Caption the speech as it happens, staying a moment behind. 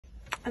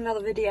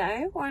another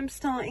video where I'm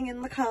starting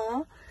in the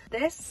car.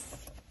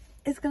 This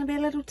is going to be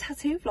a little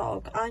tattoo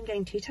vlog. I'm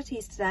getting 2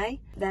 tattoos today.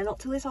 They're not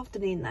till this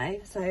afternoon though,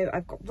 so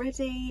I've got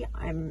ready,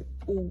 I'm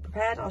all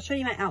prepared. I'll show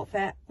you my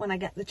outfit when I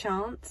get the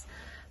chance,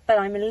 but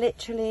I'm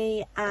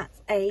literally at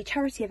a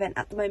charity event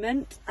at the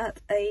moment at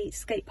a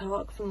skate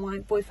park for my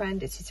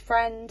boyfriend. It's his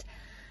friend.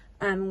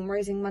 I'm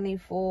raising money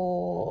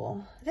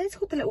for, I think it's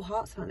called the Little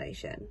Hearts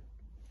Foundation,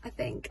 I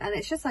think, and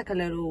it's just like a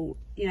little,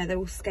 you know, they're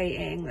all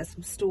skating, there's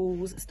some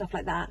stalls, stuff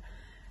like that.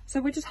 So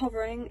we're just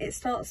hovering. It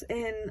starts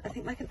in, I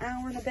think, like an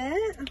hour and a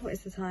bit. What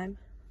is the time?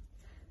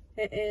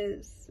 It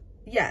is,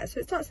 yeah, so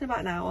it starts in about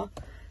an hour.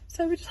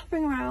 So we're just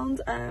hovering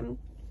around.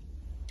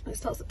 It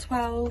starts at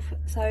 12,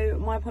 so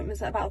my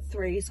appointment's at about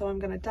 3, so I'm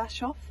going to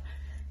dash off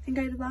and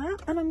go to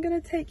that, and I'm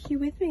going to take you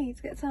with me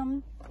to get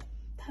some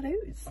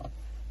tattoos.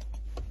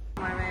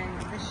 I'm wearing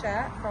this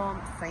shirt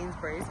from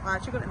Sainsbury's. I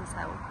actually got it in the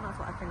sale, and that's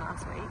what I think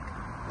last week.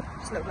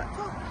 Just a little black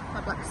top, my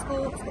black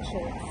sports, got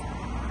shorts.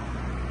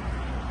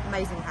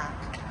 Amazing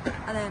hack.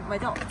 And then my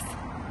docs.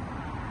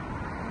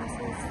 And this is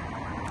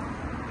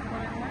what I'm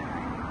wearing.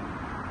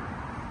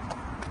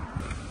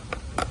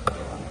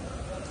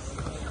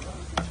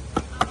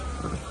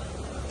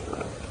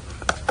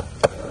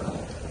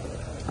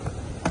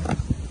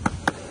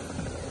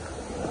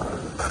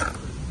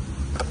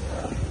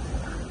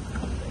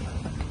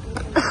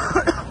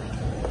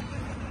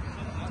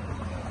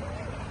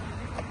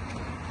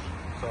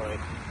 Sorry.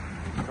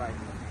 Right.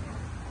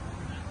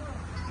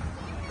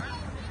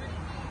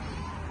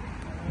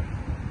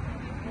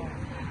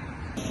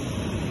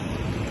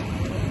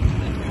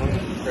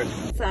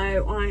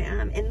 So I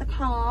am in the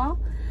car.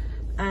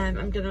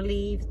 I'm gonna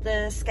leave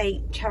the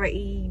skate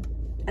charity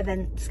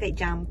event, skate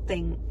jam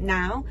thing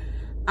now.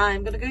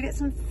 I'm gonna go get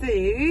some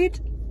food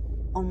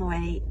on the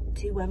way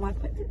to where my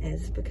appointment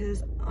is,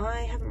 because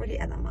I haven't really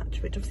ate that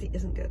much, which obviously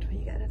isn't good when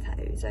you get a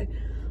tattoo. So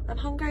I'm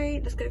hungry.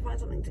 Let's go find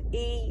something to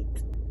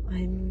eat.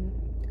 I'm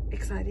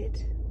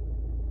excited,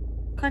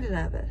 kind of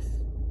nervous,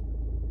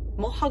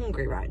 more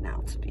hungry right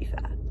now, to be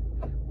fair.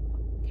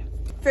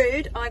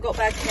 Food, I got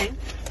Burger King.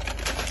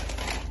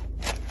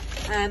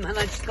 And I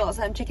just got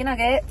some chicken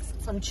nuggets,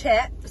 some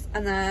chips,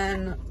 and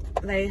then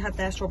they had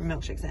their strawberry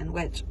milkshakes in,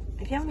 which,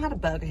 if you haven't had a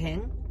Burger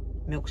King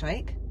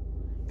milkshake,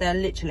 they're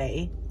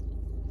literally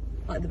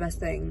like the best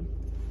thing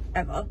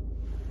ever.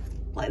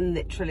 Like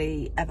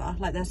literally ever.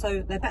 Like they're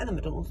better than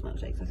McDonald's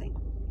milkshakes, I think.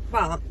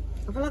 But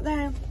I feel like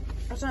I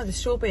don't know, the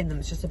strawberry in them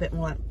is just a bit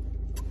more like,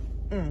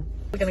 We're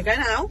gonna go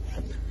now,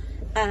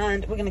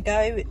 and we're gonna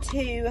go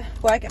to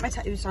where I get my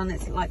tattoos done.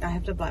 It's like I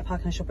have to like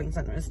park in a shopping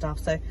centre and stuff,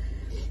 so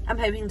I'm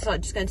hoping to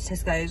like just go to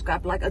Tesco's,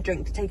 grab like a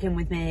drink to take in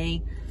with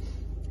me,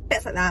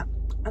 bits like that,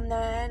 and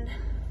then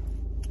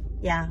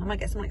yeah, I might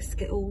get some like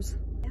Skittles.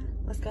 Yeah,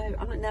 let's go.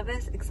 I'm like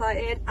nervous,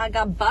 excited. I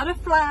got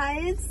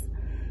butterflies.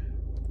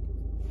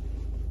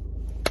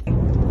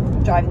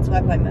 Driving to my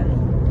appointment,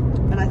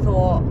 and I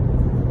thought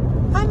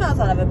I might as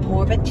well have a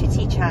more of a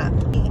chitty chat.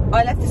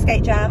 I left the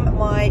skate jam.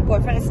 My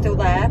boyfriend is still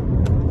there.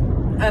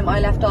 I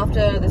left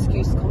after the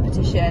Scoose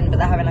competition, but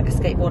they're having like a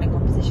skateboarding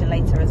competition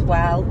later as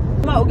well.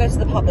 I might go to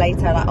the pub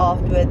later, like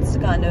afterwards, to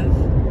kind of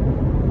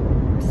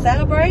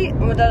celebrate,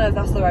 or I don't know if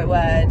that's the right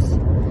word,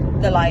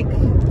 the like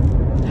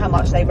how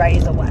much they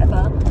raise or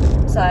whatever.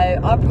 So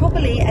I'll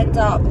probably end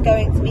up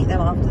going to meet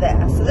them after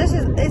this. So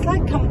it's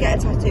like come get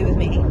a tattoo with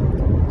me.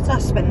 So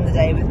spend the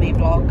day with me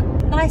vlog.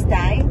 Nice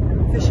day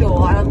for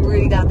sure, and I'm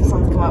really glad the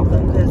sun's come out for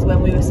them, because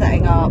when we were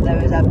setting up there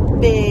was a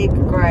big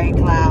grey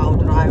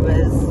cloud, and I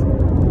was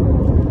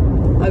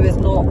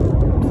not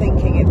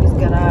thinking it was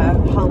gonna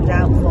hold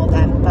out for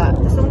them, but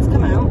the sun's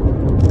come out,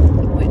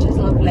 which is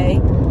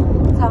lovely.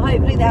 So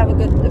hopefully they have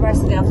the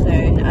rest of the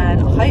afternoon, and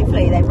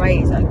hopefully they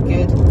raise a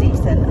good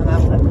decent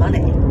amount of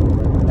money.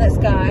 Let's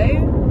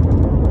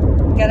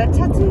go get a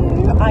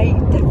tattoo. I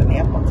definitely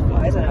have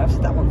butterflies. I know I've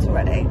said that once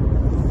already,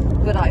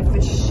 but I for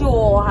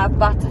sure have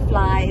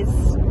butterflies.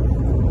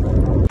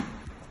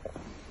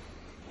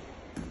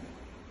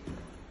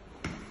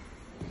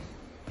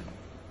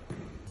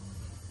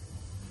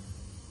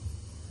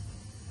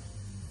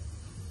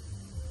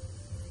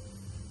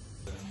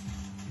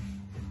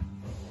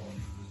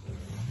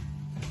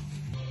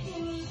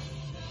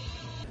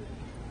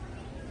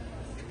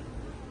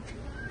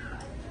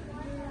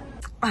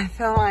 I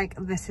feel like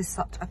this is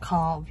such a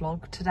car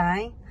vlog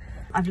today.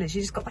 I've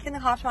literally just got back in the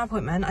car to my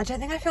appointment. I don't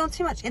think I filmed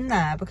too much in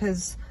there,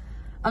 because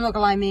I'm not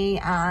gonna lie, me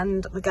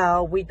and the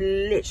girl, we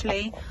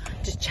literally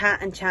just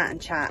chat and chat and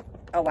chat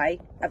away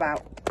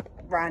about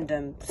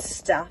random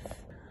stuff.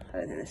 I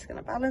don't think this is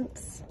gonna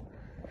balance.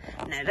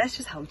 No, let's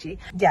just hold you.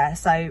 Yeah,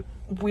 so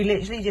we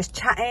literally just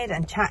chatted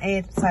and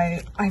chatted, so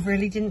I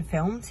really didn't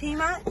film too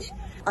much.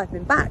 I've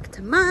been back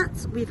to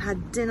Matt's, we've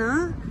had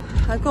dinner.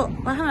 I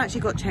haven't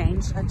actually got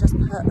changed. I just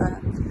put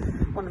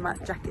one of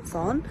Matt's jackets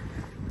on,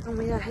 and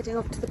we are heading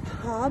off to the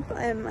pub.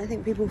 I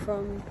think people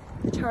from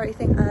the charity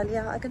thing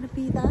earlier are going to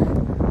be there.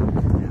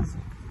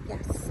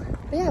 Yes.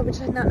 But yeah, we're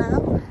just heading out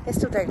now. It's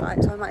still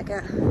daylight, so I might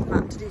get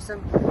Matt to do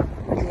some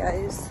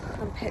videos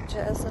and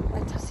pictures of my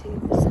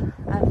tattoos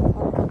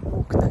on the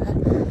walk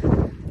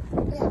there.